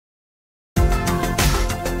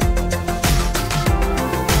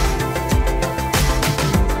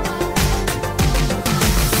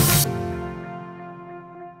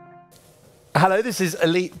Hello, this is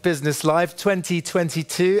Elite Business Live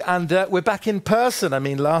 2022, and we're back in person. I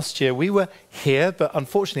mean, last year we were here, but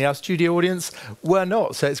unfortunately our studio audience were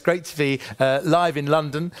not. So it's great to be live in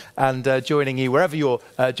London and joining you wherever you're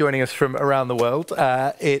joining us from around the world.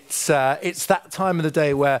 It's that time of the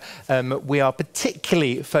day where we are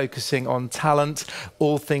particularly focusing on talent,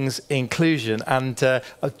 all things inclusion, and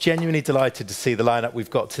I'm genuinely delighted to see the lineup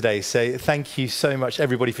we've got today. So thank you so much,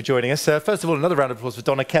 everybody, for joining us. First of all, another round of applause for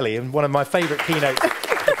Donna Kelly, and one of my favourite keynotes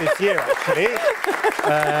of this year, actually.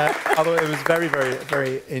 I thought it was very, very,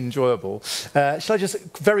 very enjoyable. Shall I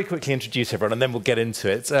just very quickly introduce everyone, and then we'll get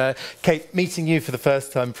into it. Kate, meeting you for the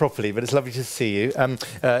first time properly, but it's lovely to see you.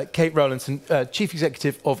 Kate Rowlinson, Chief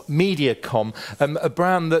Executive of MediaCom, a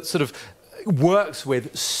brand that sort of works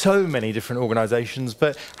with so many different organisations,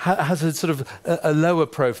 but has a sort of a lower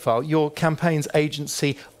profile. Your campaigns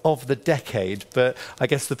agency of the decade, but I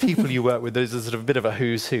guess the people you work with, those are sort of a bit of a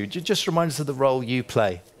who's who. Just remind us of the role you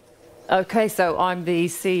play. Okay, so I'm the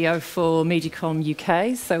CEO for MediaCom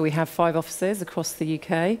UK, so we have 5 offices across the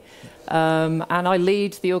UK, and I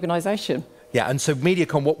lead the organisation. Yeah, and so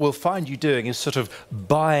MediaCom, what we'll find you doing is sort of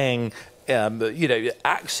buying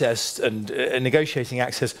access and negotiating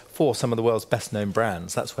access for some of the world's best-known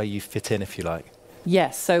brands. That's where you fit in, if you like.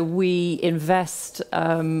 Yes, so we invest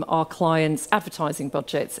our clients' advertising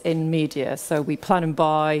budgets in media. So we plan and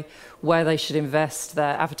buy where they should invest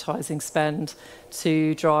their advertising spend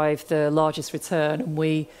to drive the largest return, and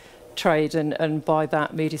we trade and buy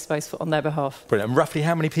that media space on their behalf. Brilliant. And roughly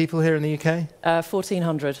how many people here in the UK?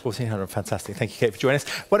 1,400. 1,400, fantastic. Thank you, Kate, for joining us.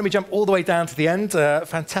 Why don't we jump all the way down to the end?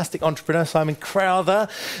 Fantastic entrepreneur, Simon Crowther,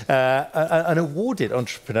 an awarded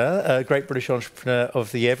entrepreneur, Great British Entrepreneur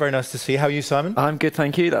of the Year. Very nice to see you. How are you, Simon? I'm good,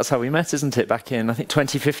 thank you. That's how we met, isn't it? Back in, I think,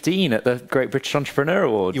 2015 at the Great British Entrepreneur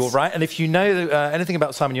Awards. You're right. And if you know anything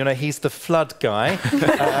about Simon, you'll know he's the flood guy,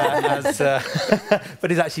 but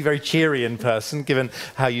he's actually very cheery in person, given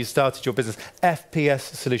how you started your business. FPS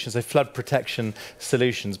Solutions, so flood protection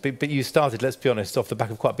solutions. But you started, let's be honest, off the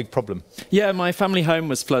back of quite a big problem. Yeah, my family home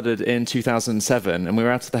was flooded in 2007, and we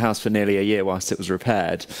were out of the house for nearly a year whilst it was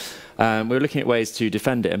repaired. We were looking at ways to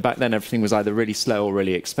defend it, and back then everything was either really slow or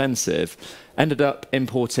really expensive. Ended up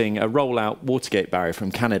importing a roll-out Watergate barrier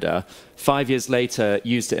from Canada. 5 years later,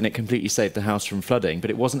 used it, and it completely saved the house from flooding, but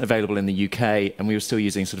it wasn't available in the UK, and we were still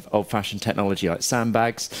using sort of old-fashioned technology like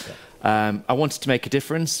sandbags. Yeah. I wanted to make a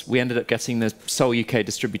difference. We ended up getting the sole UK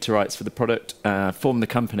distributor rights for the product, formed the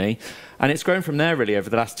company, and it's grown from there really over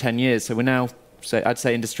the last 10 years. So we're now, I'd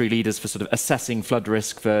say, industry leaders for sort of assessing flood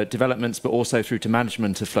risk for developments, but also through to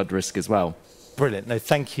management of flood risk as well. Brilliant. No,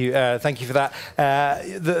 thank you for that.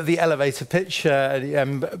 The elevator pitch,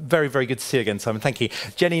 very, very good to see you again, Simon. Thank you.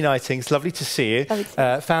 Jenny Knighting, it's lovely to see you.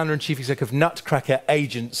 Founder and Chief Executive of Nutcracker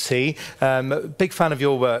Agency. Big fan of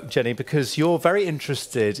your work, Jenny, because you're very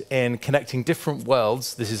interested in connecting different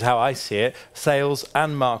worlds. This is how I see it, sales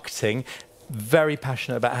and marketing. Very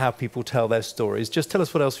passionate about how people tell their stories. Just tell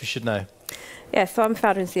us what else we should know. Yeah, so I'm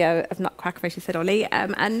founder and CEO of Nutcracker, as you said, Ollie,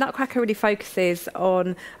 and Nutcracker really focuses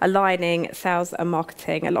on aligning sales and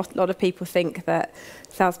marketing. A lot of people think that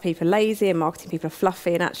salespeople are lazy and marketing people are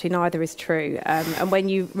fluffy, and actually neither is true. And when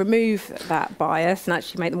you remove that bias and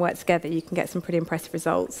actually make them work together, you can get some pretty impressive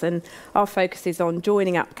results. And our focus is on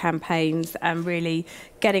joining up campaigns and really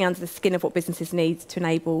getting under the skin of what businesses need to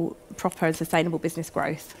enable proper and sustainable business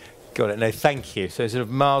growth. Got it. No, thank you. So sort of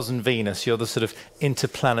Mars and Venus, you're the sort of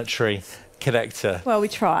interplanetary connector. Well, we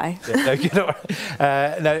try.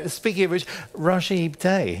 Yeah, no, speaking of which, Rajeeb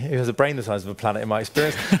Dey, who has a brain the size of a planet in my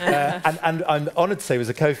experience, and I'm honoured to say was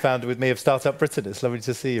a co-founder with me of Startup Britain. It's lovely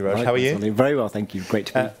to see you, Raj. How are you? Very well, thank you. Great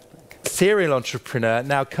to be serial entrepreneur,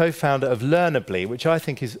 now co-founder of Learnerbly, which I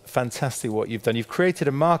think is fantastic what you've done. You've created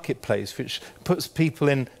a marketplace which puts people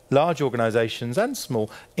in large organisations and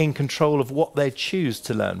small in control of what they choose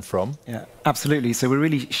to learn from. Yeah, absolutely. So we're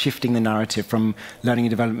really shifting the narrative from learning and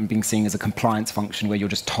development being seen as a compliance function where you're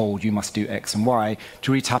just told you must do X and Y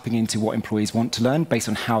to really tapping into what employees want to learn based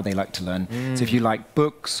on how they like to learn. So if you like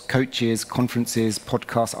books, coaches, conferences,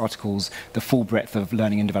 podcasts, articles, the full breadth of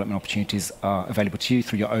learning and development opportunities are available to you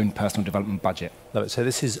through your own personal development budget. Love it. So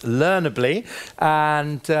this is Learnerbly.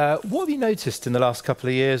 And what have you noticed in the last couple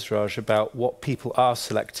of years, Raj, about what people are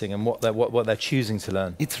selecting and what they're choosing to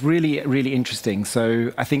learn? It's really, really interesting.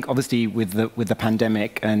 So I think obviously with the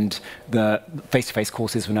pandemic and the face-to-face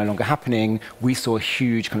courses were no longer happening, we saw a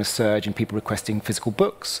huge kind of surge in people requesting physical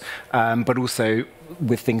books, but also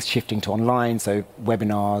with things shifting to online, so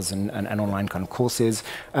webinars and online kind of courses.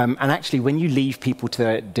 And actually, when you leave people to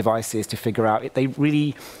their devices to figure out, they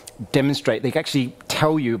really demonstrate, they can actually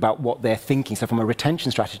tell you about what they're thinking. So from a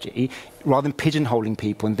retention strategy, rather than pigeonholing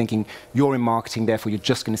people and thinking you're in marketing, therefore you're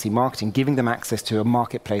just going to see marketing, giving them access to a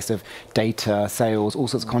marketplace of data, sales, all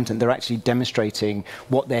sorts of content, they're actually demonstrating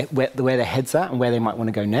what where their head's at and where they might want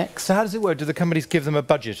to go next. So how does it work? Do the companies give them a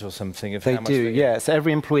budget or something? They do, yeah. So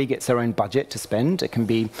every employee gets their own budget to spend. It can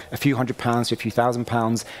be a few £100s to a few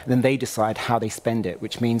 £1,000s, and then they decide how they spend it,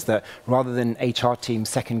 which means that rather than HR teams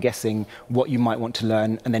second guessing what you might want to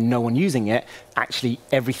learn and then no one using it, actually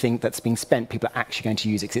everything that's being spent, people are actually going to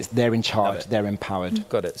use it because they're in charge, they're empowered.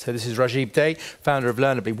 Got it. So this is Rajeeb Dey, founder of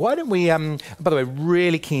Learnerbly. Why don't we, by the way,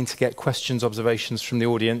 really keen to get questions, observations from the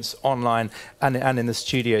audience online and in the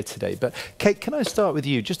studio today. But Kate, can I start with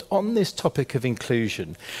you? Just on this topic of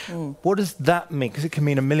inclusion, what does that mean? Because it can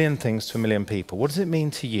mean a million things to a million people. What does it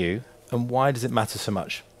mean to you and why does it matter so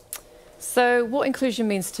much? So what inclusion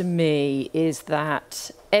means to me is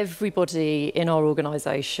that everybody in our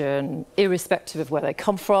organisation, irrespective of where they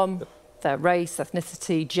come from, their race,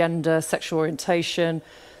 ethnicity, gender, sexual orientation,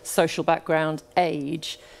 social background,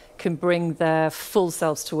 age, can bring their full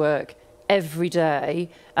selves to work every day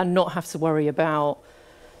and not have to worry about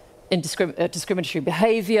discriminatory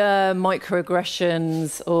behaviour,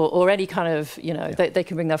 microaggressions, or any kind of, they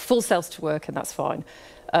can bring their full selves to work and that's fine.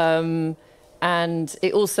 And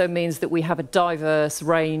it also means that we have a diverse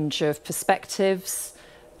range of perspectives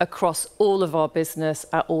across all of our business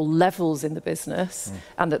at all levels in the business,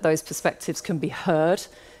 and that those perspectives can be heard,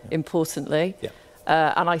 importantly. Yeah.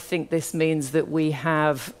 And I think this means that we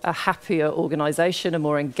have a happier organisation, a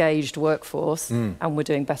more engaged workforce, and we're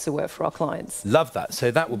doing better work for our clients. Love that. So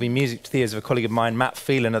that will be music to the ears of a colleague of mine, Matt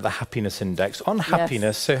Phelan, at the Happiness Index. On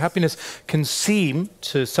happiness, so happiness can seem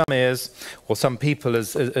to some ears or some people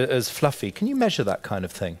as fluffy. Can you measure that kind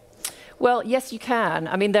of thing? Well, yes, you can.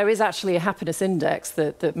 I mean, there is actually a happiness index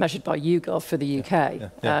that measured by YouGov for the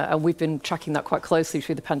UK. And we've been tracking that quite closely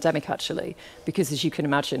through the pandemic, actually, because as you can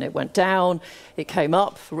imagine, it went down, it came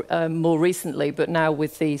up more recently, but now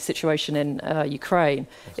with the situation in Ukraine,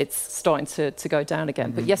 it's starting to go down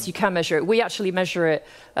again. But yes, you can measure it. We actually measure it,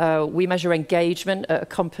 we measure engagement at a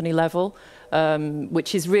company level.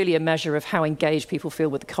 Which is really a measure of how engaged people feel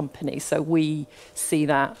with the company. So we see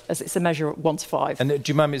that as it's a measure of 1 to 5. And do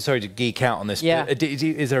you mind me, sorry to geek out on this, yeah. But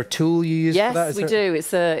is there a tool you use for that? Yes, we do.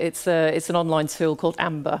 It's an online tool called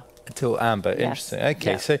Amber. Tool Amber, interesting.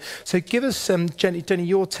 Okay, so give us, Jenny,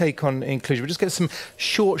 your take on inclusion. We'll just get some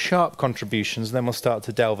short, sharp contributions, and then we'll start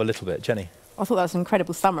to delve a little bit. Jenny? I thought that was an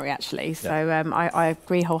incredible summary, actually. So I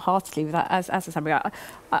agree wholeheartedly with that as a summary.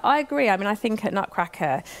 I agree. I mean, I think at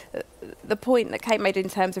Nutcracker, the point that Kate made in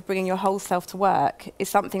terms of bringing your whole self to work is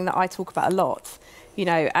something that I talk about a lot.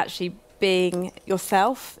 Actually being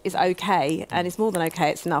yourself is okay, and it's more than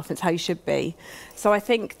okay, it's enough, it's how you should be. So I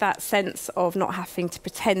think that sense of not having to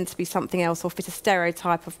pretend to be something else or fit a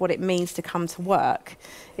stereotype of what it means to come to work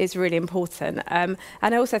is really important. And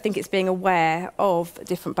I also think it's being aware of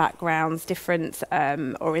different backgrounds, different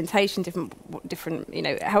orientation,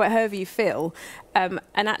 different, however you feel, and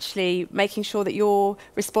actually making sure that you're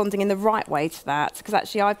responding in the right way to that. Because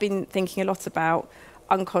actually I've been thinking a lot about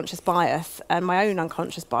unconscious bias and my own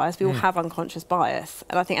unconscious bias. We all have unconscious bias,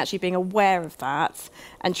 and I think actually being aware of that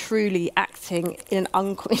and truly acting in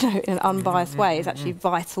an unbiased way is actually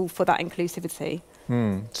vital for that inclusivity.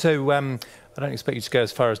 So I don't expect you to go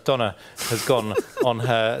as far as Donna has gone on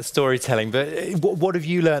her storytelling, but what have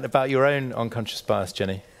you learned about your own unconscious bias,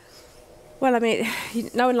 Jenny? Well, I mean,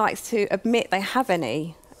 no one likes to admit they have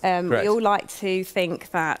any. We all like to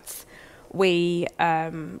think that we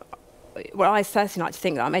well, I certainly like to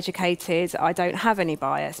think that I'm educated, I don't have any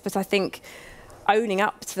bias, but I think owning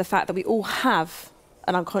up to the fact that we all have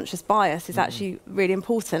an unconscious bias is actually really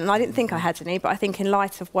important. And I didn't think I had any, but I think in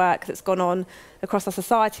light of work that's gone on across our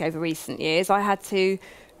society over recent years, I had to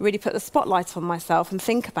really put the spotlight on myself and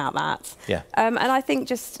think about that. And I think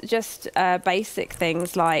just basic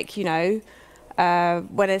things like, when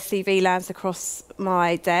a CV lands across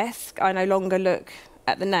my desk, I no longer look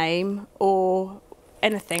at the name or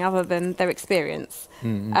anything other than their experience.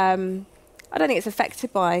 I don't think it's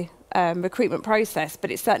affected by recruitment process, but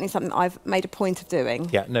it's certainly something I've made a point of doing.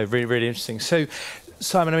 Yeah, no, really, really interesting. So,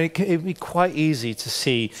 Simon, I mean, it would be quite easy to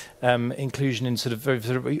see inclusion in sort of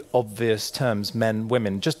very obvious terms, men,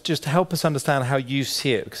 women. Just to help us understand how you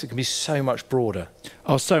see it, because it can be so much broader.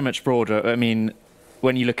 Oh, so much broader. I mean,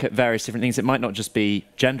 when you look at various different things, it might not just be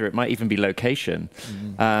gender, it might even be location.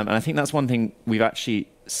 And I think that's one thing we've actually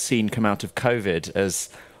seen come out of COVID as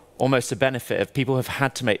almost a benefit of people have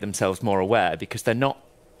had to make themselves more aware because they're not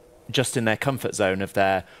just in their comfort zone of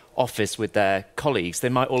their office with their colleagues. They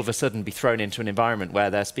might all of a sudden be thrown into an environment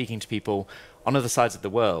where they're speaking to people on other sides of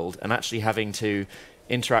the world and actually having to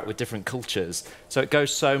interact with different cultures. So it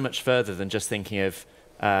goes so much further than just thinking of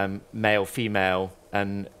male, female,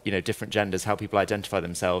 and different genders, how people identify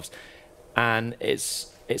themselves. And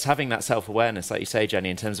it's having that self-awareness, like you say,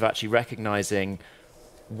 Jenny, in terms of actually recognizing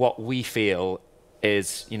what we feel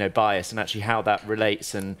is bias and actually how that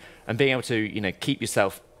relates, and being able to keep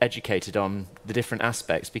yourself educated on the different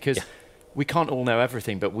aspects, because we can't all know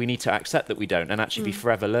everything, but we need to accept that we don't and actually be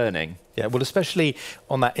forever learning. Yeah, well, especially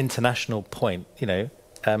on that international point,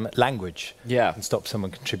 language can stop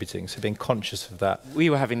someone contributing, so being conscious of that. We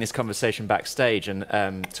were having this conversation backstage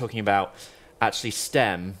and talking about actually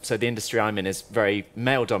STEM, so the industry I'm in is very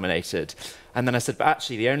male-dominated. And then I said, but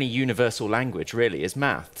actually the only universal language really is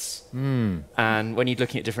maths. And when you're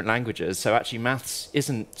looking at different languages, so actually maths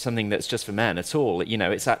isn't something that's just for men at all.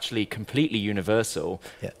 It's actually completely universal.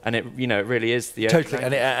 And it really is the only Totally.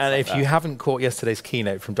 And if you haven't caught yesterday's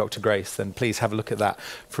keynote from Dr. Grace, then please have a look at that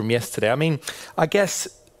from yesterday. I mean, I guess,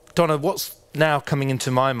 Donna, what's now coming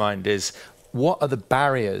into my mind is, what are the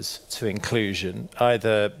barriers to inclusion?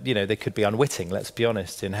 Either, they could be unwitting, let's be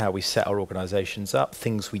honest, in how we set our organisations up,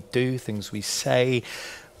 things we do, things we say.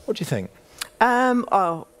 What do you think?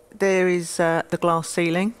 There is the glass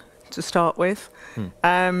ceiling to start with.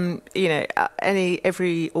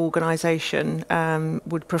 Every organisation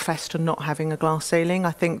would profess to not having a glass ceiling.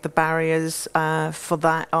 I think the barriers for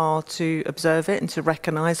that are to observe it and to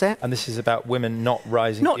recognise it. And this is about women not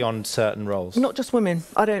rising beyond certain roles. Not just women.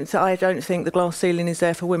 I don't think the glass ceiling is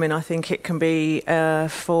there for women. I think it can be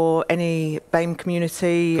for any BAME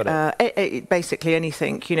community, basically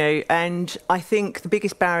anything. And I think the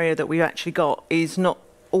biggest barrier that we've actually got is not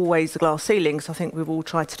always the glass ceilings. I think we've all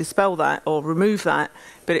tried to dispel that or remove that,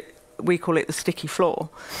 but we call it the sticky floor.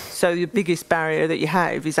 So the biggest barrier that you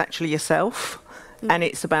have is actually yourself, and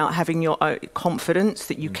it's about having your own confidence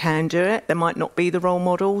that you can do it. There might not be the role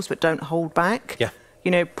models, but don't hold back.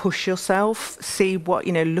 Push yourself, see what,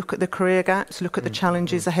 look at the career gaps, look at the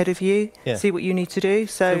challenges ahead of you, see what you need to do.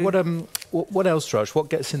 So what else, Raj? What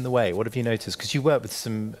gets in the way? What have you noticed? Because you work with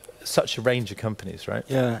such a range of companies, right?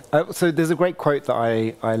 Yeah. So there's a great quote that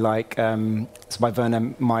I like. It's by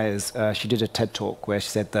Verna Myers. She did a TED talk where she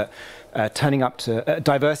said that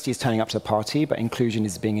diversity is turning up to the party, but inclusion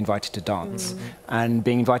is being invited to dance. And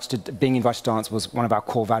being invited to dance was one of our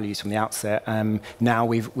core values from the outset. Now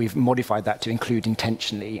we've modified that to include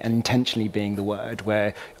intentionally, and intentionally being the word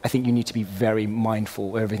where I think you need to be very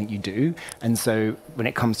mindful of everything you do. And so when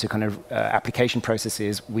it comes to kind of application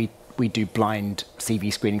processes, we do blind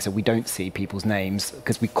CV screening, so we don't see people's names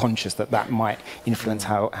because we're conscious that might influence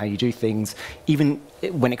how you do things. Even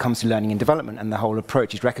when it comes to learning and development, and the whole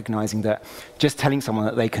approach is recognizing that just telling someone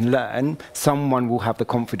that they can learn, someone will have the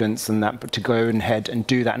confidence and that to go ahead and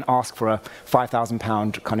do that and ask for a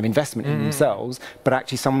 £5,000 kind of investment in themselves, but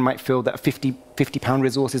actually someone might feel that a £50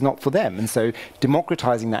 resource is not for them. And so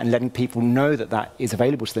democratizing that and letting people know that is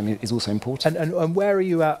available to them is also important. And where are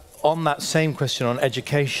you at on that same question on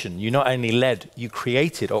education? You not only you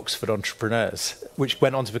created Oxford Entrepreneurs, which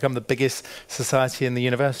went on to become the biggest society in the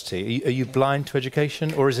university. Are you blind to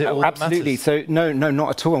education, or is it all absolutely? That matters? No, not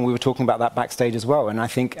at all. And we were talking about that backstage as well. And I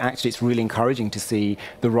think actually it's really encouraging to see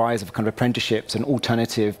the rise of kind of apprenticeships and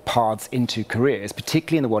alternative paths into careers,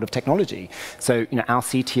 particularly in the world of technology. So, our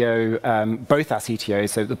CTO, both our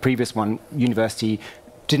CTOs, so the previous one, university,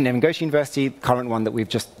 didn't even go to university. The current one that we've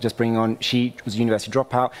just bringing on, she was a university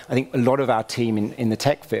dropout. I think a lot of our team in the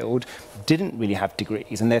tech field didn't really have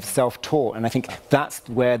degrees, and they're self-taught. And I think that's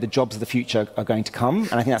where the jobs of the future are going to come.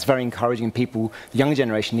 And I think that's very encouraging, and people, the younger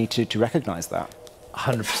generation, need to recognise that.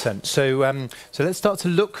 100%. So let's start to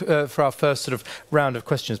look for our first sort of round of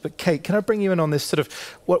questions. But Kate, can I bring you in on this sort of,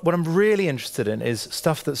 what I'm really interested in is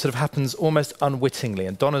stuff that sort of happens almost unwittingly.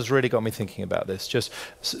 And Donna's really got me thinking about this, just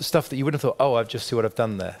stuff that you wouldn't have thought, oh, I've just see what I've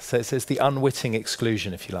done there. So it's the unwitting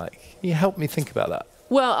exclusion, if you like. Can you help me think about that?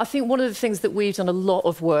 Well, I think one of the things that we've done a lot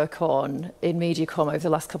of work on in MediaCom over the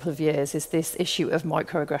last couple of years is this issue of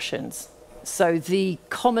microaggressions. So the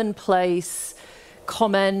commonplace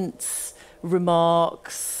comments,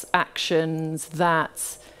 remarks, actions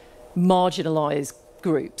that marginalise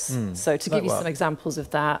groups. So to give you some examples of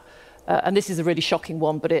that, and this is a really shocking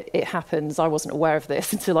one, but it happens. I wasn't aware of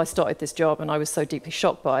this until I started this job, and I was so deeply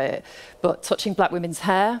shocked by it. But touching black women's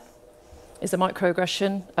hair is a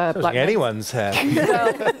microaggression. Touching anyone's hair.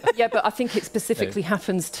 Well, yeah, but I think it specifically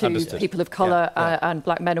happens to people of colour, and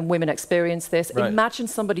black men and women experience this. Right. Imagine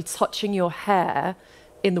somebody touching your hair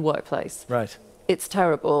in the workplace. Right. it's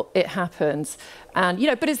terrible, it happens. And, you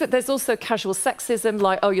know, but there's also casual sexism,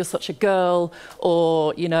 like, oh, you're such a girl,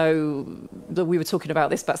 or, you know, we were talking about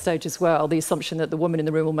this backstage as well, the assumption that the woman in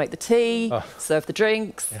the room will make the tea, serve the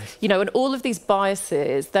drinks, you know, and all of these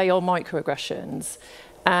biases, they are microaggressions.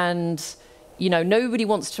 And, you know, nobody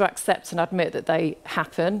wants to accept and admit that they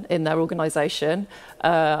happen in their organisation.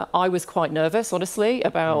 I was quite nervous, honestly,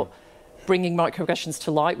 about bringing microaggressions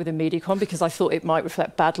to light within MediaCom because I thought it might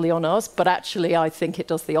reflect badly on us, but actually I think it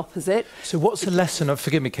does the opposite. So what's a lesson,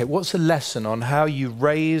 forgive me, Kate, what's a lesson on how you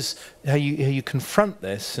raise, how you confront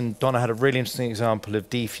this? And Donna had a really interesting example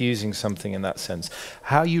of defusing something in that sense.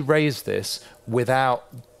 How you raise this without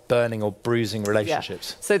burning or bruising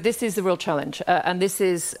relationships. Yeah. So this is the real challenge, and this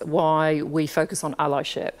is why we focus on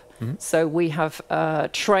allyship. So we have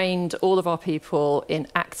trained all of our people in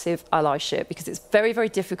active allyship because it's very, very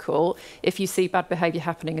difficult if you see bad behaviour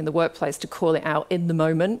happening in the workplace to call it out in the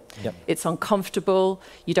moment. It's uncomfortable.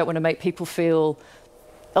 You don't want to make people feel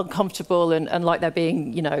uncomfortable and like they're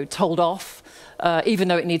being, you know, told off, even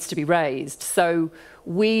though it needs to be raised. So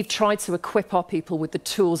we've tried to equip our people with the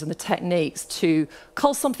tools and the techniques to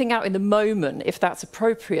call something out in the moment if that's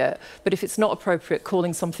appropriate, but if it's not appropriate,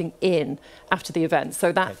 calling something in after the event.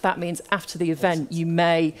 So that means after the event, you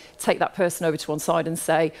may take that person over to one side and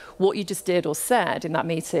say, what you just did or said in that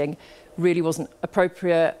meeting really wasn't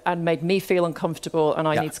appropriate and made me feel uncomfortable and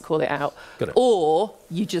I need to call it out. Or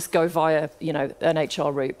you just go via, you know, an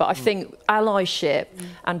HR route. But I think allyship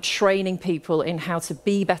and training people in how to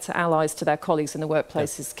be better allies to their colleagues in the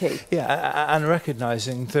workplace is key. Yeah, and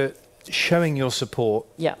recognising that showing your support,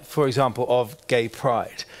 for example, of gay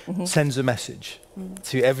pride sends a message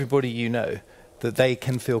to everybody you know that they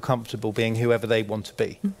can feel comfortable being whoever they want to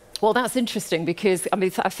be. Well, that's interesting because, I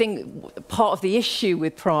mean, I think part of the issue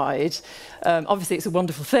with Pride, obviously it's a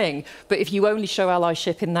wonderful thing, but if you only show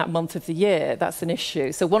allyship in that month of the year, that's an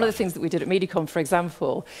issue. So one of the things that we did at MediaCom, for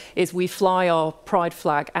example, is we fly our Pride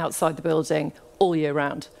flag outside the building all year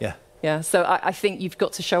round. Yeah. So I think you've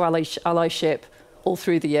got to show allyship all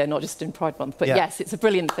through the year, not just in Pride Month. But yes, it's a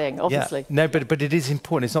brilliant thing, obviously. No, but it is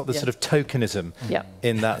important. It's not the sort of tokenism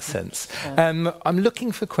in that sense. I'm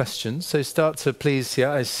looking for questions, so start to please,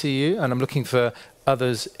 I see you, and I'm looking for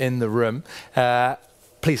others in the room.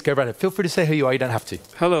 Please go right ahead. Feel free to say who you are, you don't have to.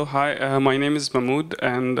 Hello, hi, my name is Mahmoud,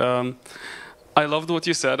 and I loved what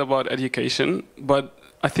you said about education, but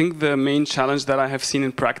I think the main challenge that I have seen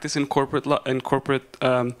in practice in corporate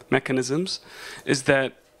mechanisms is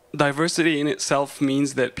that diversity in itself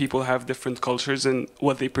means that people have different cultures and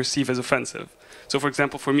what they perceive as offensive. So, for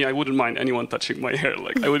example, for me, I wouldn't mind anyone touching my hair.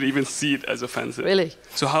 Like, I would even see it as offensive. Really?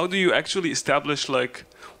 So how do you actually establish, like,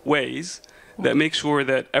 ways that make sure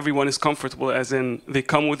that everyone is comfortable, as in they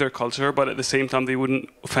come with their culture, but at the same time they wouldn't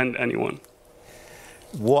offend anyone?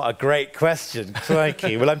 What a great question,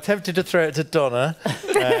 crikey. Well, I'm tempted to throw it to Donna.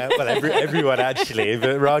 Well, everyone, actually,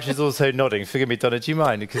 but Raj is also nodding. Forgive me, Donna, do you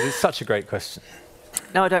mind? Because it's such a great question.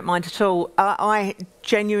 No, I don't mind at all. I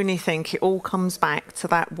genuinely think it all comes back to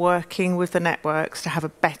that working with the networks to have a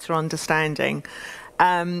better understanding.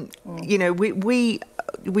 You know, we,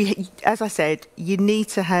 as I said, you need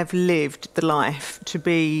to have lived the life to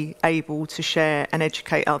be able to share and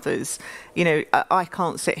educate others. You know, I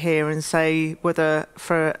can't sit here and say whether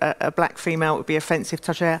for a black female it would be offensive to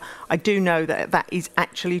touch her hair. I do know that that is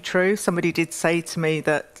actually true. Somebody did say to me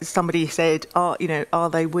that somebody said, you know,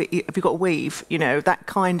 have you got a weave? You know, that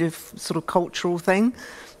kind of sort of cultural thing.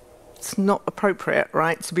 It's not appropriate,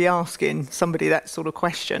 right, to be asking somebody that sort of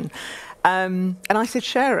question. And I said,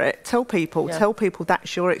 share it, tell people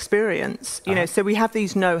that's your experience. You know, so we have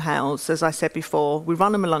these know-hows, as I said before. We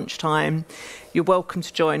run them at lunchtime. You're welcome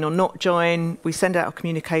to join or not join. We send out a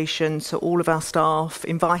communication to all of our staff,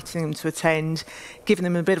 inviting them to attend, giving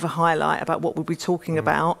them a bit of a highlight about what we'll be talking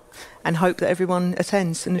about, and hope that everyone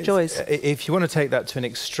attends and enjoys. If you want to take that to an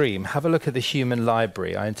extreme, have a look at the Human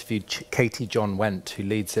Library. I interviewed Katie John Went, who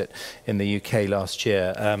leads it in the UK last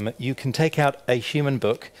year. You can take out a human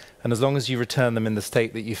book, and as long as you return them in the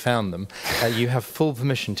state that you found them, you have full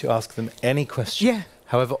permission to ask them any question.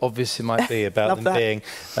 However obvious it might be about them being,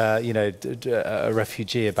 you know, a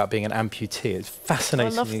refugee, about being an amputee. It's a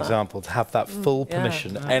fascinating example to have that full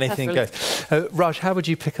permission. Anything goes. Raj, how would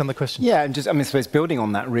you pick on the question? Yeah, and just, I mean, I suppose building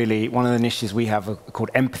on that, really, one of the initiatives we have are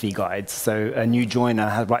called empathy guides. So a new joiner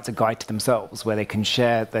has writes a guide to themselves where they can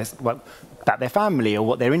share their, about their family or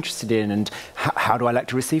what they're interested in, and how do I like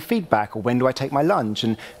to receive feedback, or when do I take my lunch,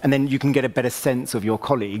 and then you can get a better sense of your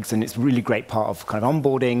colleagues, and it's a really great part of kind of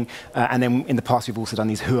onboarding. And then in the past we've also done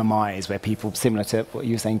these who am I's, where people, similar to what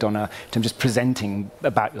you were saying, Donna, in terms of just presenting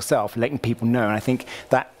about yourself, letting people know, and I think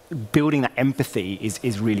that building that empathy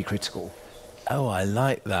is really critical. Oh, I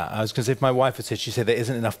like that. I was going to say, if my wife had said, she said there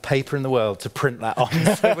isn't enough paper in the world to print that on.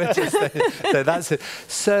 So that's it.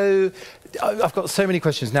 So I've got so many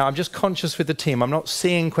questions now. I'm just conscious with the team. I'm not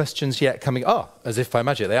seeing questions yet coming. Oh, as if by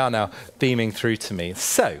magic, they are now beaming through to me.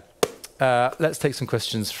 So let's take some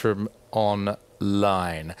questions from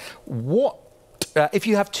online. If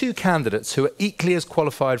you have two candidates who are equally as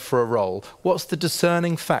qualified for a role, what's the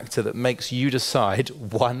discerning factor that makes you decide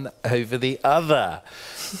one over the other?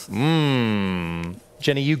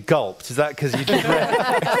 Jenny, you gulped. Is that because you did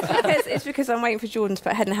It's because I'm waiting for Jordan to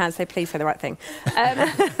put head in hand and say, please say the right thing.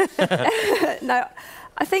 No,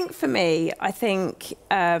 I think for me,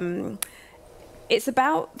 it's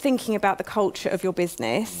about thinking about the culture of your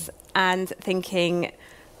business and thinking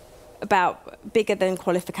about bigger than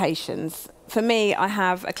qualifications. For me, I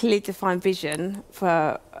have a clearly defined vision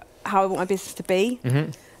for how I want my business to be.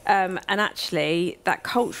 Mm-hmm. And actually, that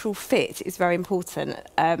cultural fit is very important.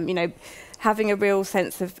 You know, having a real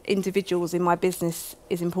sense of individuals in my business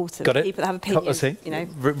is important. Got it. People that have opinions, you know.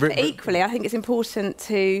 But equally, I think it's important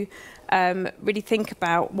to really think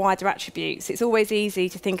about wider attributes. It's always easy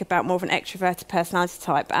to think about more of an extroverted personality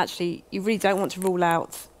type, but actually, you really don't want to rule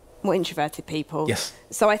out more introverted people. Yes.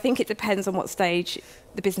 So I think it depends on what stage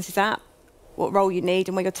the business is at, what role you need,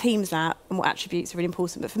 and where your team's at, and what attributes are really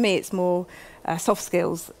important. But for me, it's more soft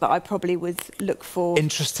skills that I probably would look for.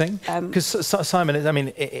 Interesting. Because Simon, I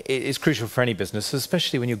mean, it's crucial for any business,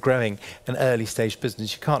 especially when you're growing an early stage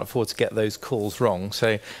business. You can't afford to get those calls wrong.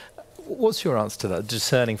 So what's your answer to that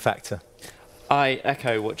discerning factor? I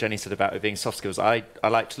echo what Jenny said about it being soft skills. I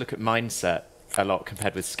like to look at mindset a lot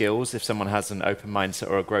compared with skills. If someone has an open mindset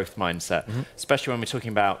or a growth mindset, especially when we're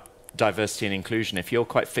talking about diversity and inclusion, if you're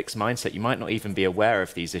quite fixed mindset, you might not even be aware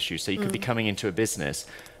of these issues. So you could be coming into a business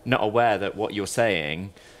not aware that what you're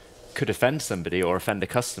saying could offend somebody or offend a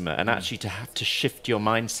customer, and actually to have to shift your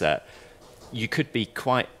mindset, you could be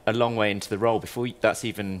quite a long way into the role before that's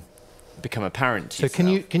even become apparent to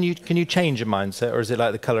yourself. Can you change a mindset, or is it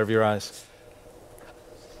like the colour of your eyes?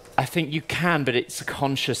 I think you can, but it's a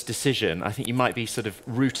conscious decision. I think you might be sort of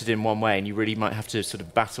rooted in one way, and you really might have to sort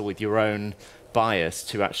of battle with your own bias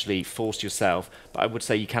to actually force yourself. But I would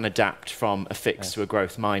say you can adapt from a fixed to a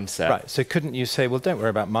growth mindset. Right, so couldn't you say, well, don't worry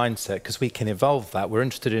about mindset, because we can evolve that. We're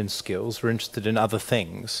interested in skills, we're interested in other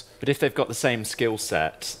things. But if they've got the same skill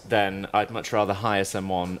set, then I'd much rather hire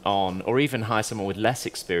someone on, or even hire someone with less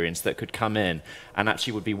experience that could come in and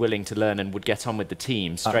actually would be willing to learn and would get on with the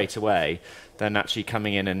team straight away, than actually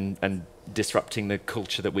coming in and disrupting the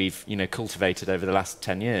culture that we've, you know, cultivated over the last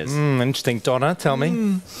 10 years. Interesting. Donna, tell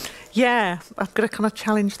me. Yeah, I've got to kind of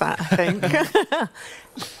challenge that, I think.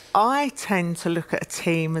 I tend to look at a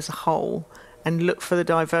team as a whole and look for the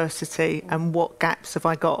diversity and what gaps have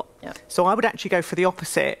I got. Yep. So I would actually go for the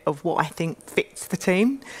opposite of what I think fits the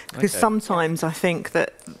team, because sometimes I think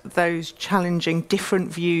that those challenging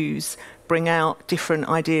different views bring out different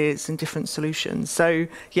ideas and different solutions. So,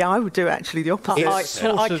 yeah, I would do actually the opposite.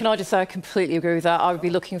 Can I just say I completely agree with that? I would be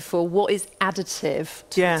looking for what is additive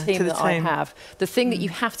to the team that I have. The thing that you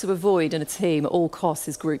have to avoid in a team at all costs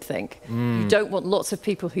is groupthink. You don't want lots of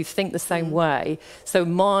people who think the same way. So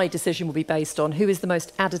my decision will be based on who is the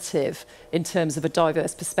most additive in terms of a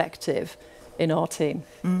diverse perspective in our team.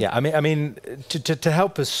 Yeah, I mean, to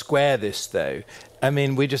help us square this, though, I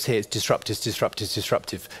mean, we just hear it's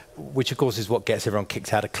disruptive, which of course is what gets everyone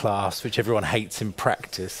kicked out of class, which everyone hates in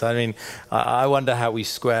practice. I mean, I wonder how we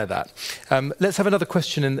square that. Let's have another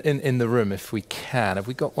question in the room, if we can. Have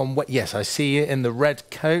we got one? Yes, I see you in the red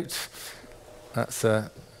coat. That's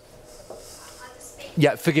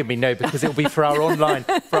yeah, forgive me, no, because it'll be for our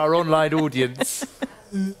online audience.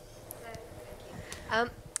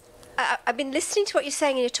 I've been listening to what you're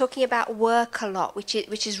saying, and you're talking about work a lot, which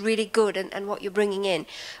is really good, and what you're bringing in.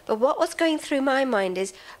 But what's going through my mind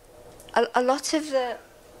is a lot of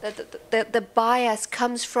the bias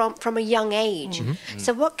comes from a young age.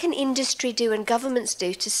 So what can industry do and governments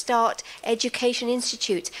do to start education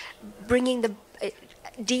institutes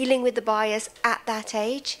dealing with the bias at that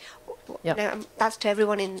age? Yep. You know, that's to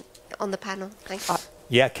everyone on the panel. Thank you.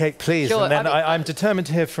 Yeah, Kate, please. Sure, and then I'm determined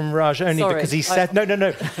to hear from Raj only because he said no,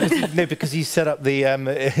 because he set up the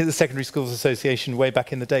Secondary Schools Association way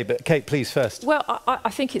back in the day. But Kate, please first. Well, I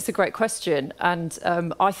think it's a great question, and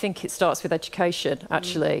I think it starts with education,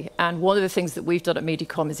 actually. And one of the things that we've done at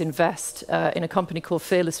MediaCom is invest in a company called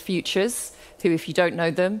Fearless Futures, who, if you don't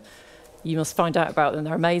know them, you must find out about them.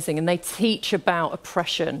 They're amazing, and they teach about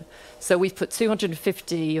oppression. So we've put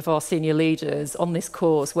 250 of our senior leaders on this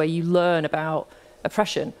course where you learn about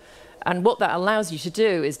oppression. And what that allows you to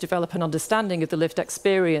do is develop an understanding of the lived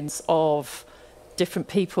experience of different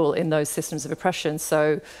people in those systems of oppression.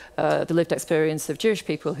 So the lived experience of Jewish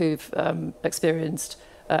people who've experienced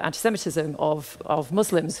anti-Semitism, of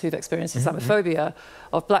Muslims who've experienced Islamophobia,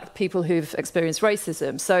 of black people who've experienced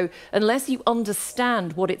racism. So unless you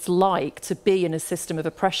understand what it's like to be in a system of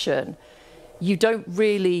oppression, you don't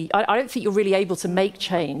really, I don't think you're really able to make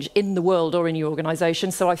change in the world or in your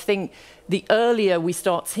organisation. So I think the earlier we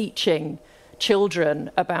start teaching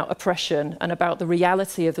children about oppression and about the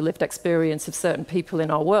reality of the lived experience of certain people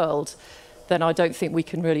in our world, then I don't think we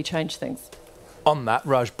can really change things. On that,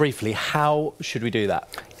 Raj, briefly, how should we do that?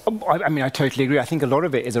 I mean, I totally agree. I think a lot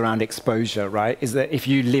of it is around exposure, right? Is that if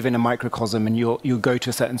you live in a microcosm and you go to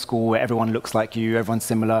a certain school where everyone looks like you, everyone's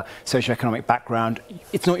similar socioeconomic background,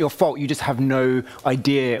 it's not your fault. You just have no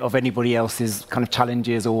idea of anybody else's kind of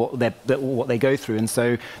challenges or what they go through. And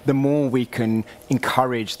so the more we can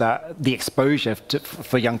encourage the exposure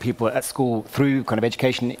for young people at school through kind of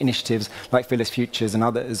education initiatives like Fearless Futures and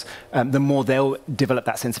others, the more they'll develop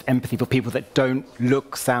that sense of empathy for people that don't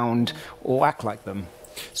look, sound, or act like them.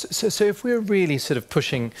 So if we're really sort of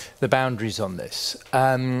pushing the boundaries on this,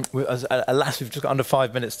 alas, we've just got under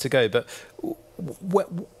 5 minutes to go, but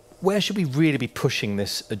where should we really be pushing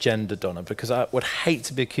this agenda, Donna? Because I would hate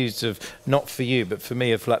to be accused of, not for you, but for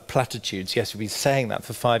me, of like platitudes. Yes, we've been saying that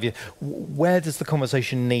for 5 years. Where does the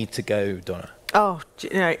conversation need to go, Donna? Oh,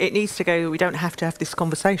 you know, it needs to go. We don't have to have this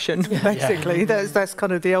conversation, basically. That's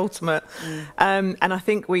kind of the ultimate. And I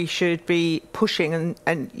think we should be pushing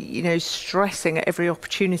and you know, stressing at every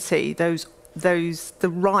opportunity the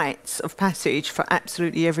rights of passage for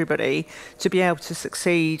absolutely everybody to be able to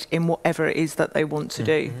succeed in whatever it is that they want to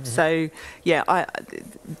do. So, yeah,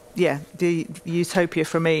 the utopia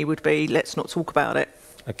for me would be, let's not talk about it.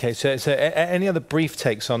 Okay, so any other brief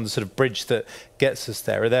takes on the sort of bridge that gets us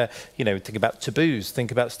there? Are there, you know, think about taboos,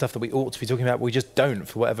 think about stuff that we ought to be talking about, but we just don't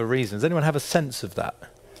for whatever reason. Does anyone have a sense of that?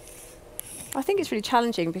 I think it's really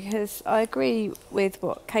challenging because I agree with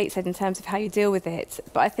what Kate said in terms of how you deal with it,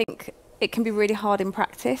 but I think it can be really hard in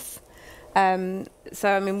practice. So,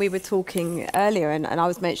 I mean, we were talking earlier and I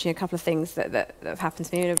was mentioning a couple of things that have happened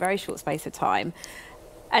to me in a very short space of time,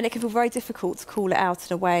 and it can feel very difficult to call it out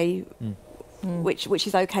in a way which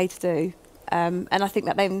is okay to do. And I think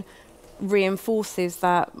that then reinforces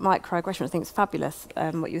that microaggression. I think it's fabulous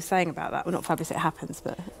what you were saying about that. Well, not fabulous, it happens,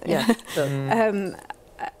 but yeah.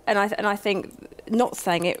 And I think not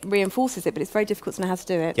saying it reinforces it, but it's very difficult to know how to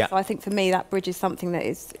do it. So I think for me that bridge is something that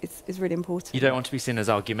is really important. You don't want to be seen as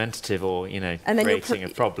argumentative or, you know, creating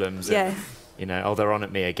of problems. And, you know, oh, they're on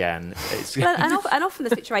at me again. And often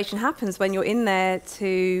the situation happens when you're in there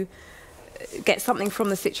to get something from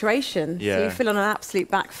the situation. So you feel on an absolute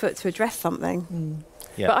back foot to address something.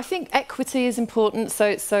 But I think equity is important.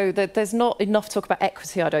 So that there's not enough talk about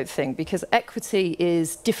equity, I don't think, because equity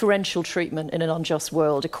is differential treatment in an unjust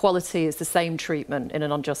world. Equality is the same treatment in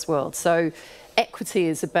an unjust world. So equity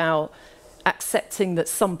is about accepting that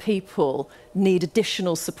some people need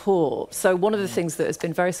additional support. So one of the things that has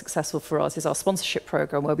been very successful for us is our sponsorship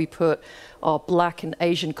program, where we put our Black and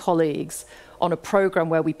Asian colleagues on a program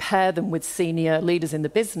where we pair them with senior leaders in the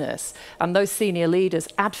business, and those senior leaders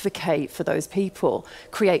advocate for those people,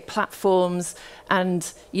 create platforms,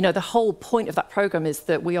 and you know, the whole point of that program is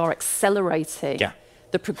that we are accelerating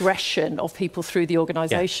the progression of people through the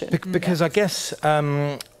organisation. Because I guess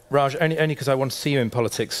Raj, only because I want to see you in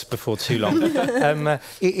politics before too long.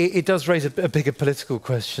 It does raise a bigger political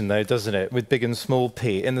question, though, doesn't it, with big and small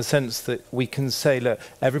p, in the sense that we can say, look,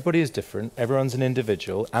 everybody is different, everyone's an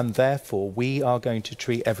individual, and therefore we are going to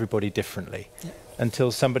treat everybody differently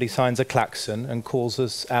until somebody signs a klaxon and calls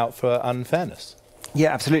us out for unfairness.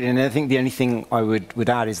 Yeah, absolutely. And I think the only thing I would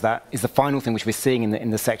add is the final thing which we're seeing in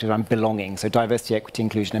the sector around belonging. So diversity, equity,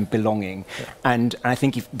 inclusion, and belonging. And I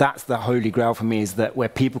think if that's the holy grail for me, is that where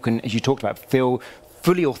people can, as you talked about, feel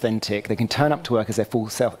fully authentic, they can turn up to work as their full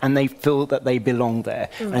self, and they feel that they belong there.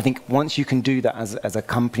 And I think once you can do that as a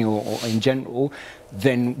company or in general,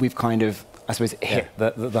 then we've kind of, I suppose, hit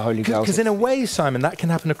the holy grail. Because in a way, Simon, that can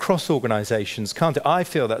happen across organisations, can't it? I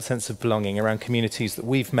feel that sense of belonging around communities that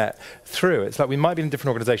we've met through. It's like we might be in different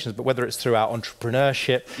organisations, but whether it's through our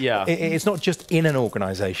entrepreneurship, it's not just in an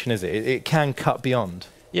organisation, is it? It can cut beyond.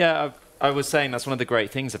 Yeah, I was saying that's one of the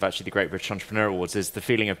great things of actually the Great British Entrepreneur Awards is the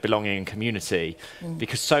feeling of belonging and community,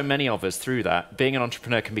 because so many of us through that, being an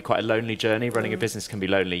entrepreneur can be quite a lonely journey, running a business can be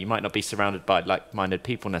lonely. You might not be surrounded by like-minded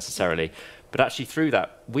people necessarily, but actually through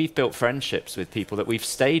that, we've built friendships with people that we've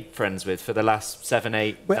stayed friends with for the last 7,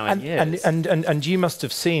 8, 9 years. And you must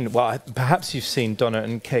have seen, well, perhaps you've seen, Donna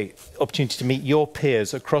and Kate, opportunity to meet your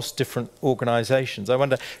peers across different organisations. I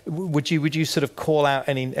wonder, would you sort of call out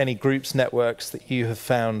any groups, networks that you have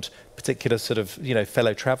found particular sort of,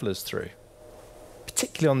 fellow travellers through,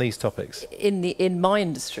 particularly on these topics? In my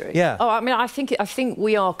industry? Yeah. Oh, I mean, I think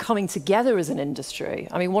we are coming together as an industry.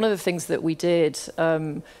 I mean, one of the things that we did,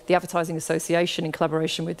 the Advertising Association, in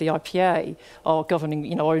collaboration with the IPA, our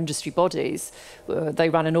governing, our industry bodies, they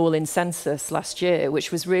ran an all-in census last year,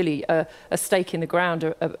 which was really a stake in the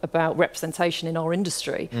ground about representation in our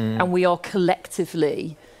industry. And we are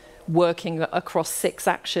collectively working across 6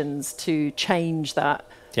 actions to change that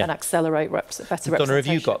and accelerate better representation. Donna, have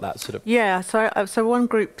you got that sort of? Yeah, so one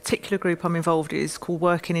particular group I'm involved in is called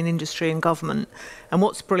Working in Industry and Government. And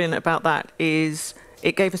what's brilliant about that is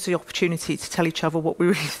it gave us the opportunity to tell each other what we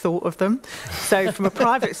really thought of them. So from a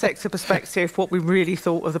private sector perspective, what we really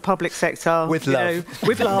thought of the public sector. With love.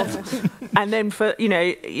 With love. And then for,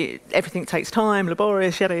 everything takes time,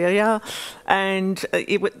 laborious, yada, yada, yada. And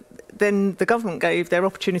then the government gave their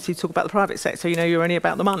opportunity to talk about the private sector. You're only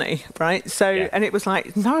about the money, right? So, and it was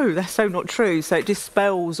like, no, that's so not true. So it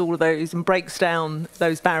dispels all of those and breaks down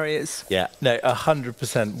those barriers. Yeah, no,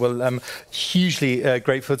 100%. Well, hugely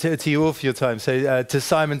grateful to you all for your time. So to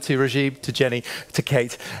Simon, to Rajeeb, to Jenny, to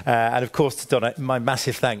Kate, and of course to Donna, my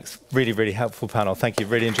massive thanks. Really, really helpful panel. Thank you.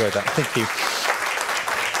 Really enjoyed that. Thank you.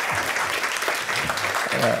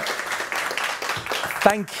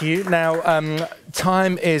 Thank you. Now,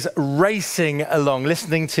 time is racing along,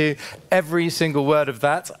 listening to every single word of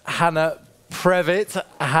that. Hannah Previtt.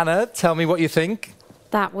 Hannah, tell me what you think.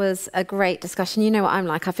 That was a great discussion. You know what I'm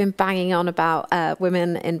like. I've been banging on about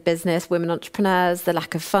women in business, women entrepreneurs, the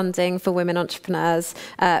lack of funding for women entrepreneurs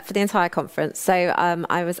for the entire conference. So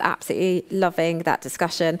I was absolutely loving that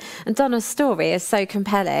discussion. And Donna's story is so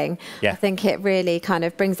compelling. Yeah. I think it really kind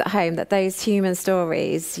of brings it home that those human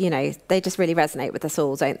stories, they just really resonate with us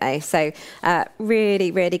all, don't they? So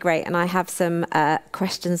really, really great. And I have some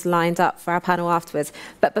questions lined up for our panel afterwards.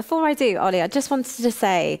 But before I do, Ollie, I just wanted to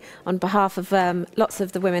say on behalf of lots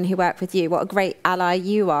of the women who work with you, what a great ally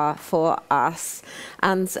you are for us.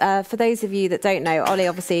 And for those of you that don't know, Ollie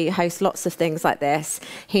obviously hosts lots of things like this.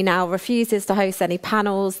 He now refuses to host any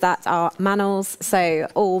panels that are manels, so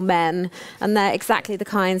all men, and they're exactly the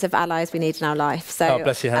kinds of allies we need in our life. So, oh,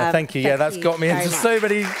 bless you, Hannah. Thank you. Yeah, that's got me into so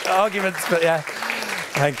many arguments, but yeah.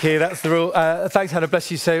 Thank you. That's the rule. Thanks, Hannah.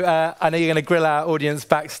 Bless you. So I know you're going to grill our audience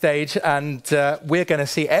backstage, and we're going to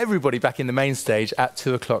see everybody back in the main stage at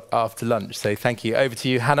 2 o'clock after lunch. So thank you. Over to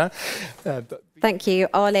you, Hannah. Thank you,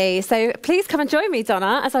 Ollie. So please come and join me,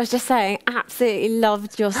 Donna. As I was just saying, absolutely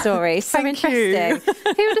loved your story. So interesting.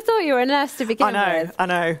 Who would have thought you were a nurse to begin with? I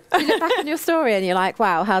know. You look back on your story and you're like,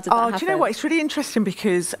 wow, how did that happen? Do you know what? It's really interesting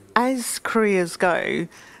because as careers go,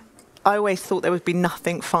 I always thought there would be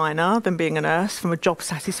nothing finer than being a nurse from a job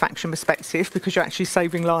satisfaction perspective because you're actually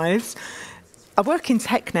saving lives. I work in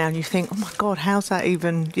tech now and you think, oh my God, how's that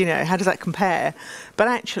even, how does that compare? But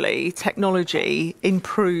actually, technology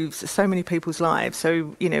improves so many people's lives.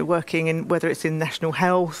 So, working in, whether it's in national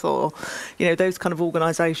health or, those kind of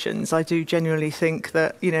organisations, I do genuinely think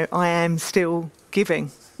that, I am still giving.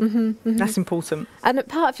 That's important. And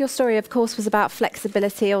part of your story, of course, was about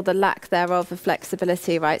flexibility or the lack thereof of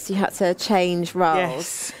flexibility, right? So you had to change roles.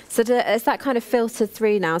 Yes. So is that kind of filtered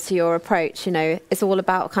through now to your approach? It's all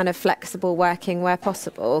about kind of flexible working where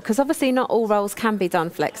possible? Because obviously not all roles can be done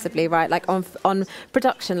flexibly, right? Like on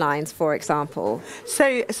production lines, for example.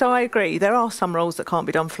 So I agree. There are some roles that can't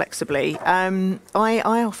be done flexibly. I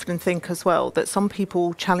often think as well that some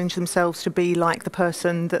people challenge themselves to be like the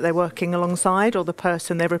person that they're working alongside or the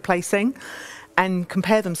person they're replacing and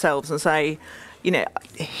compare themselves and say,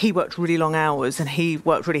 he worked really long hours and he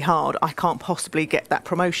worked really hard. I can't possibly get that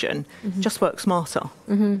promotion. Just work smarter.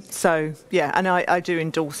 So, yeah, and I do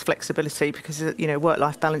endorse flexibility because,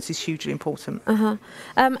 work-life balance is hugely important.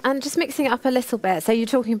 And just mixing it up a little bit. So you're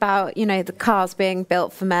talking about, the cars being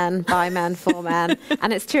built for men, by men, for men.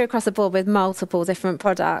 And it's true across the board with multiple different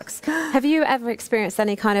products. Have you ever experienced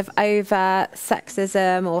any kind of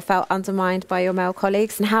over-sexism or felt undermined by your male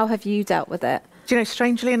colleagues? And how have you dealt with it?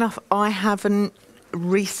 Strangely enough, I haven't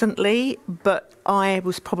recently, but I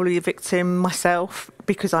was probably a victim myself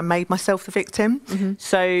because I made myself the victim.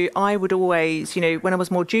 So I would always, when I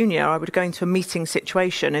was more junior, I would go into a meeting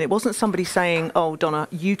situation and it wasn't somebody saying, oh, Donna,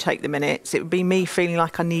 you take the minutes. It would be me feeling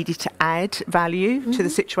like I needed to add value to the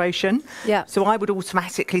situation. Yeah. So I would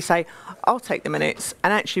automatically say, I'll take the minutes.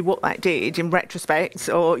 And actually what that did in retrospect,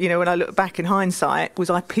 or, when I look back in hindsight, was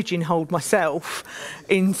I pigeonholed myself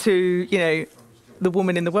into, the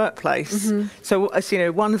woman in the workplace. So, as you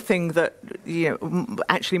know, one thing that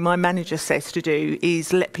actually my manager says to do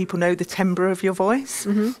is let people know the timbre of your voice.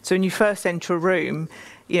 So when you first enter a room,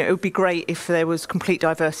 it would be great if there was complete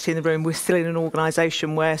diversity in the room. We're still in an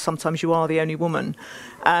organisation where sometimes you are the only woman.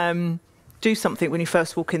 Do something when you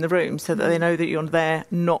first walk in the room so that they know that you're there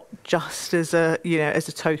not just as a as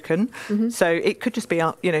a token. So it could just be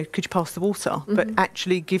could you pass the water, but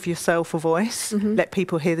actually give yourself a voice. Let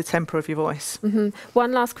people hear the temper of your voice.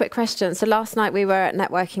 One last quick question. So last night we were at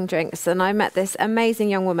networking drinks and I met this amazing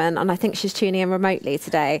young woman, and I think she's tuning in remotely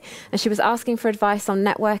today, and she was asking for advice on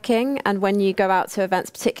networking and when you go out to events,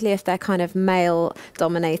 particularly if they're kind of male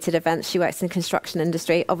dominated events. She works in the construction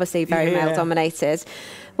industry, obviously very male dominated.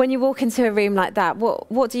 When you walk into a room like that,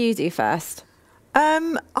 what do you do first?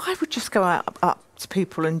 I would just go up to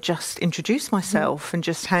people and just introduce myself and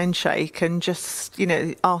just handshake and just,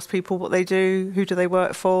 ask people what they do, who do they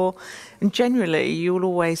work for. And generally, you'll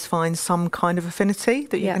always find some kind of affinity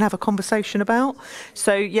that you can have a conversation about.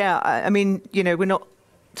 So, I mean, we're not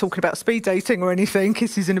talking about speed dating or anything.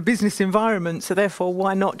 This is in a business environment. So therefore,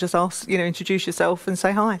 why not just ask, introduce yourself and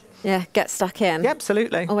say hi? Yeah, get stuck in. Yeah,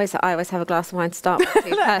 absolutely. I always have a glass of wine to start with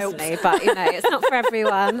too, personally, but it's not for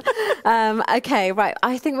everyone. Okay, right.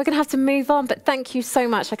 I think we're going to have to move on, but thank you so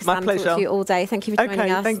much. I could stand and talk to you all day. Thank you for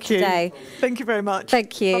joining us today. Thank you very much.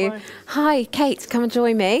 Thank you. Bye-bye. Hi, Kate, come and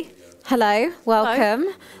join me. Hello, welcome.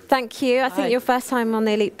 Hello. Thank you. I think your first time on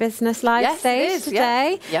the Elite Business Live stage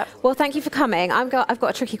today. Yep. Well, thank you for coming. I've got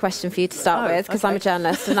a tricky question for you to start with because I'm a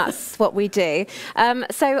journalist and that's what we do.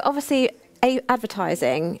 So obviously,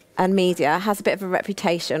 advertising and media has a bit of a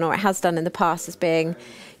reputation, or it has done in the past, as being,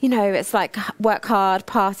 it's like work hard,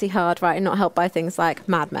 party hard, right, and not helped by things like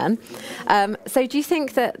Mad Men. So do you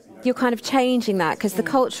think that you're kind of changing that? Because the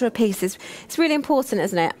cultural piece it's really important,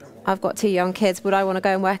 isn't it? I've got 2 young kids. Would I want to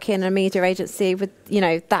go and work in a media agency with,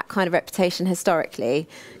 that kind of reputation historically?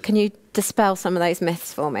 Can you dispel some of those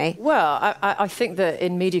myths for me? Well, I think that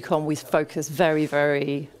in MediaCom we focus very,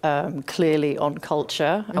 very clearly on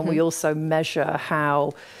culture, and we also measure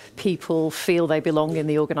how people feel they belong in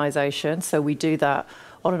the organisation. So we do that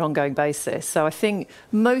on an ongoing basis. So I think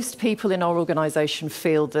most people in our organisation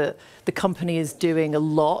feel that the company is doing a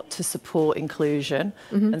lot to support inclusion,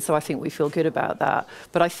 and so I think we feel good about that.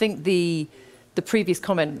 But I think the previous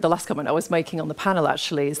comment, the last comment I was making on the panel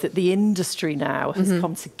actually, is that the industry now has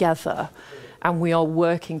come together and we are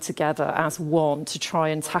working together as one to try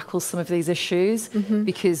and tackle some of these issues,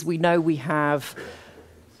 because we know we have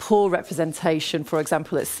poor representation, for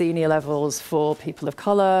example, at senior levels for people of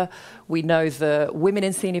colour. We know that women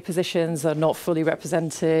in senior positions are not fully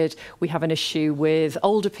represented. We have an issue with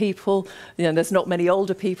older people. There's not many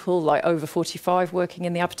older people, like over 45, working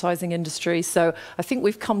in the advertising industry. So I think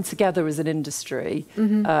we've come together as an industry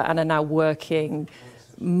and are now working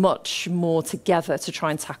much more together to try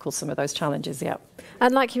and tackle some of those challenges. Yeah.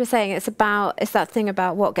 And like you were saying, it's that thing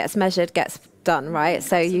about what gets measured gets done, right?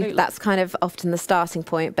 So that's kind of often the starting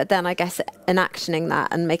point. But then I guess in actioning that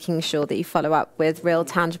and making sure that you follow up with real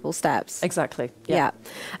tangible steps. Exactly. Yeah.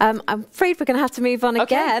 I'm afraid we're going to have to move on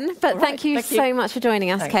again. But thank you so much for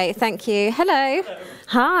joining us, Kate. Thank you. Hello.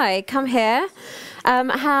 Hi. Come here.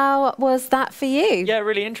 How was that for you? Yeah,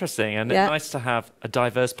 really interesting, and nice to have a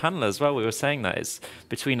diverse panel as well. We were saying that it's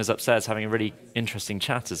between us upstairs having a really interesting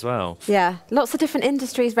chat as well. Yeah, lots of different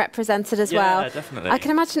industries represented as well. Yeah, definitely. I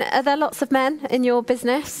can imagine, are there lots of men in your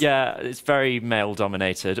business? Yeah, it's very male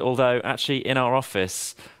dominated, although actually in our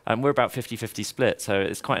office we're about 50-50 split, so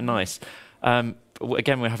it's quite nice.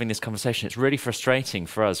 Again, we're having this conversation. It's really frustrating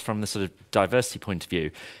for us from the sort of diversity point of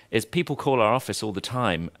view, is people call our office all the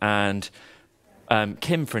time, and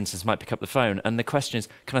Kim, for instance, might pick up the phone, and the question is,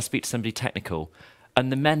 can I speak to somebody technical? And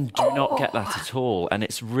the men do not get that at all. And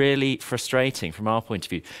it's really frustrating from our point of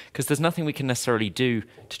view, because there's nothing we can necessarily do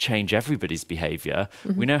to change everybody's behaviour.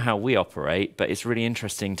 We know how we operate, but it's really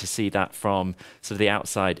interesting to see that from sort of the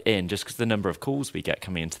outside in, just because the number of calls we get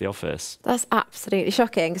coming into the office. That's absolutely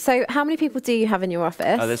shocking. So how many people do you have in your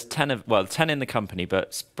office? There's 10 in the company,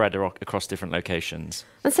 but spread across different locations.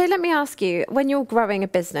 And so let me ask you, when you're growing a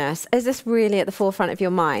business, is this really at the forefront of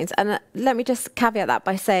your mind? And let me just caveat that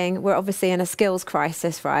by saying we're obviously in a skills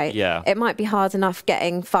crisis, right? Yeah. It might be hard enough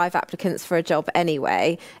getting 5 applicants for a job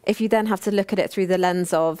anyway. If you then have to look at it through the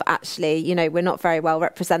lens of actually, we're not very well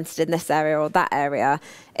represented in this area or that area,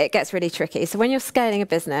 it gets really tricky. So when you're scaling a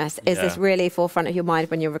business, is this really forefront of your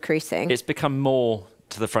mind when you're recruiting? It's become more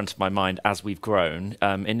to the front of my mind as we've grown.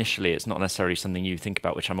 Initially, it's not necessarily something you think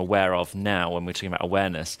about, which I'm aware of now when we're talking about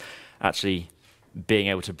awareness, actually being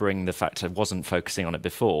able to bring the fact I wasn't focusing on it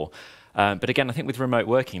before. But again, I think with remote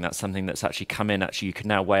working, that's something that's actually come in. Actually, you can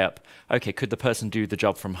now weigh up, okay, could the person do the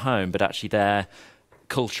job from home, but actually their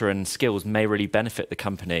culture and skills may really benefit the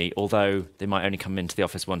company, although they might only come into the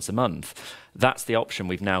office once a month. That's the option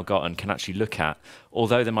we've now got and can actually look at.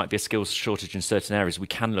 Although there might be a skills shortage in certain areas, we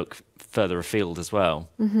can look further afield as well.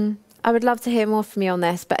 I would love to hear more from you on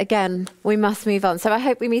this, but again, we must move on. So I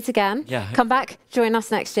hope we meet again. Yeah. Come back, join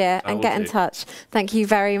us next year and get in touch. Thank you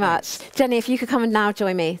very much. Jenny, if you could come and now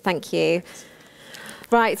join me. Thank you.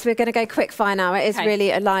 Right, so we're going to go quick fire now. It is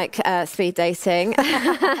really like speed dating.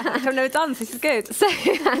 I've never done, so this is good.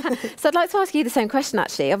 So I'd like to ask you the same question,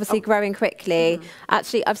 actually. Obviously, growing quickly.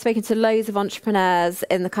 Actually, I've spoken to loads of entrepreneurs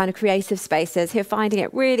in the kind of creative spaces who are finding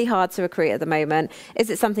it really hard to recruit at the moment. Is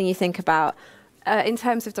it something you think about? In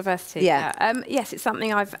terms of diversity, yes, it's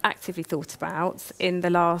something I've actively thought about in the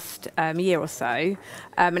last year or so,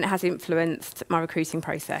 and it has influenced my recruiting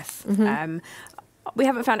process. We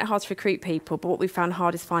haven't found it hard to recruit people, but what we've found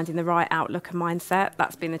hard is finding the right outlook and mindset.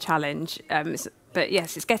 That's been the challenge. But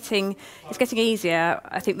yes, it's getting easier.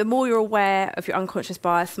 I think the more you're aware of your unconscious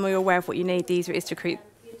bias, the more you're aware of what you need, the easier it is to recruit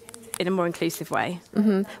in a more inclusive way.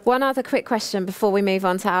 One other quick question before we move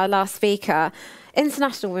on to our last speaker.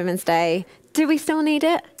 International Women's Day. Do we still need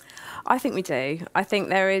it? I think we do. I think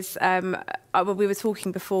there is. We were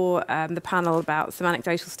talking before the panel about some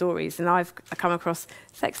anecdotal stories, and I've come across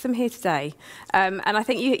sexism here today. And I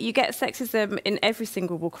think you get sexism in every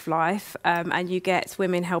single walk of life, and you get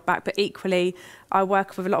women held back. But equally, I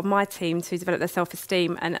work with a lot of my team to develop their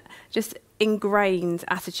self-esteem and just ingrained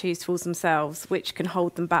attitudes towards themselves, which can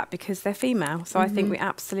hold them back because they're female. So I think we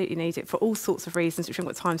absolutely need it for all sorts of reasons, which we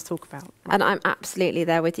haven't got time to talk about. And I'm absolutely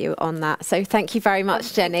there with you on that. So thank you very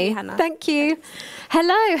much, Jenny. Thank you, thank you.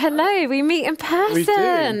 Hello. We meet in person. We do.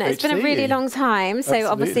 It's been a really long time. So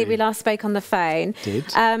obviously we last spoke on the phone.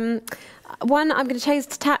 One, I'm going to change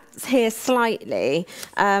tack here slightly.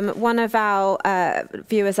 One of our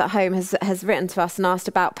viewers at home has written to us and asked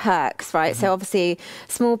about perks, right? So obviously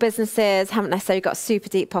small businesses haven't necessarily got super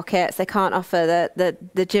deep pockets. They can't offer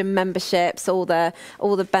the gym memberships, all the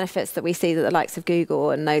benefits that we see that the likes of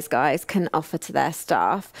Google and those guys can offer to their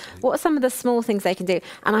staff. What are some of the small things they can do?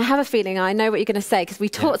 And I have a feeling I know what you're going to say because we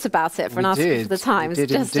talked about it for an article for the Times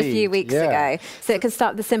just a few weeks ago. So it can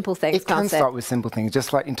start with the simple things, It can start with simple things,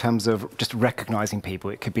 just like in terms of just recognising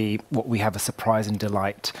people. It could be what we have a surprise and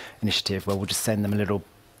delight initiative where we'll just send them a little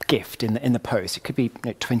gift in the post. It could be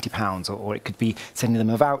 £20 or it could be sending them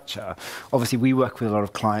a voucher. Obviously, we work with a lot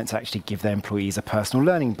of clients that actually give their employees a personal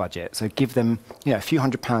learning budget. So give them a few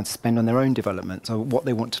 £100s to spend on their own development, so what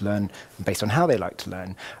they want to learn based on how they like to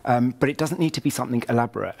learn. But it doesn't need to be something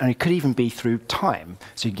elaborate. And it could even be through time.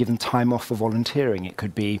 So you give them time off for volunteering. It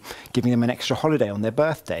could be giving them an extra holiday on their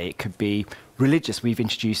birthday. It could be religious. We've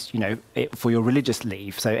introduced, it for your religious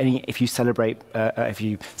leave. So if you celebrate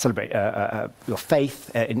your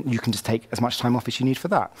faith, you can just take as much time off as you need for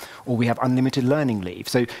that. Or we have unlimited learning leave.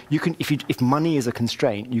 So you can, if money is a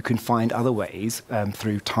constraint, you can find other ways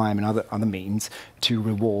through time and other means to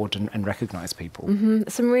reward and recognise people.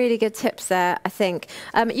 Some really good tips there, I think.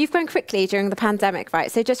 You've grown quickly during the pandemic,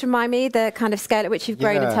 right? So just remind me the kind of scale at which you've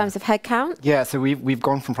grown in terms of headcount. Yeah, so we've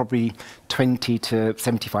gone from probably 20 to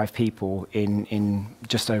 75 people in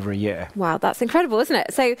just over a year. Wow, that's incredible, isn't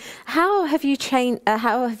it? So how have you trained them?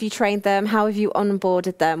 How have you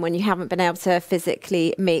onboarded them when you haven't been able to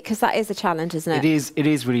physically meet? Because that is a challenge, isn't it? It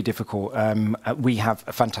is really difficult. We have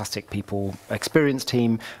a fantastic people experience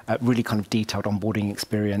team, really kind of detailed onboarding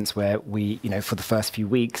experience where we, for the first few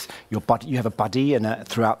weeks, you have a buddy, and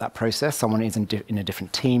throughout that process, someone is in a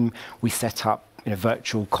different team. We set up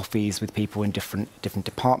virtual coffees with people in different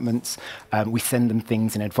departments. We send them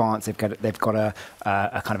things in advance. They've got a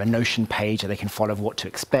kind of a Notion page where they can follow what to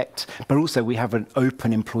expect. But also we have an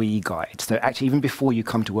open employee guide. So actually, even before you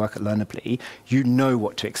come to work at Learnerbly, you know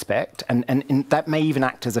what to expect, and that may even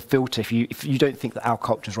act as a filter if you don't think that our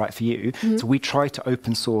culture is right for you. So we try to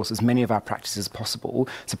open source as many of our practices as possible,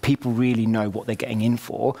 so people really know what they're getting in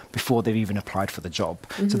for before they've even applied for the job.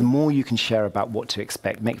 So the more you can share about what to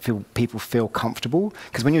expect, make people feel comfortable,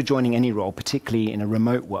 because when you're joining any role, particularly in a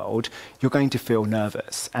remote world, you're going to feel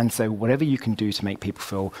nervous. And so whatever you can do to make people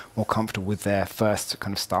feel more comfortable with their first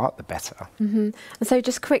kind of start, the better. And so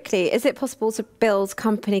just quickly, is it possible to build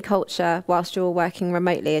company culture whilst you're working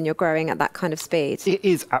remotely and you're growing at that kind of speed? It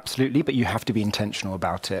is, absolutely, but you have to be intentional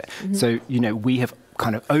about it. So, we have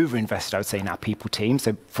kind of over-invested, I would say, in our people team.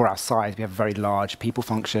 So for our size, we have a very large people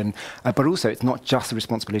function, but also it's not just the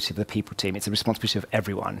responsibility of the people team, it's the responsibility of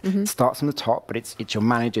everyone. It starts from the top, but it's your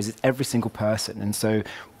managers, it's every single person. And so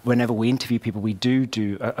whenever we interview people, we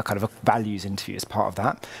do a kind of a values interview as part of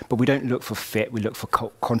that, but we don't look for fit, we look for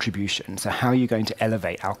contribution. So how are you going to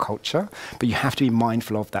elevate our culture? But you have to be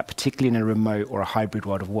mindful of that, particularly in a remote or a hybrid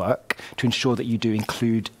world of work, to ensure that you do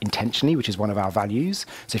include intentionally, which is one of our values.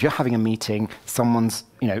 So if you're having a meeting, someone's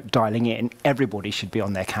dialing in, everybody should be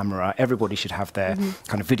on their camera, everybody should have their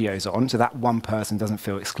kind of videos on, so that one person doesn't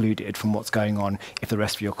feel excluded from what's going on if the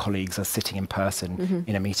rest of your colleagues are sitting in person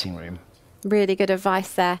in a meeting room. Really good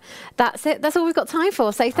advice there. That's it. That's all we've got time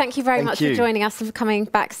for. So thank you very much for joining us and for coming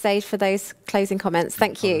backstage for those closing comments.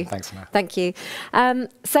 Thank you. Thanks, Anna. Thank you.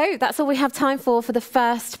 So that's all we have time for the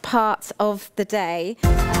first part of the day.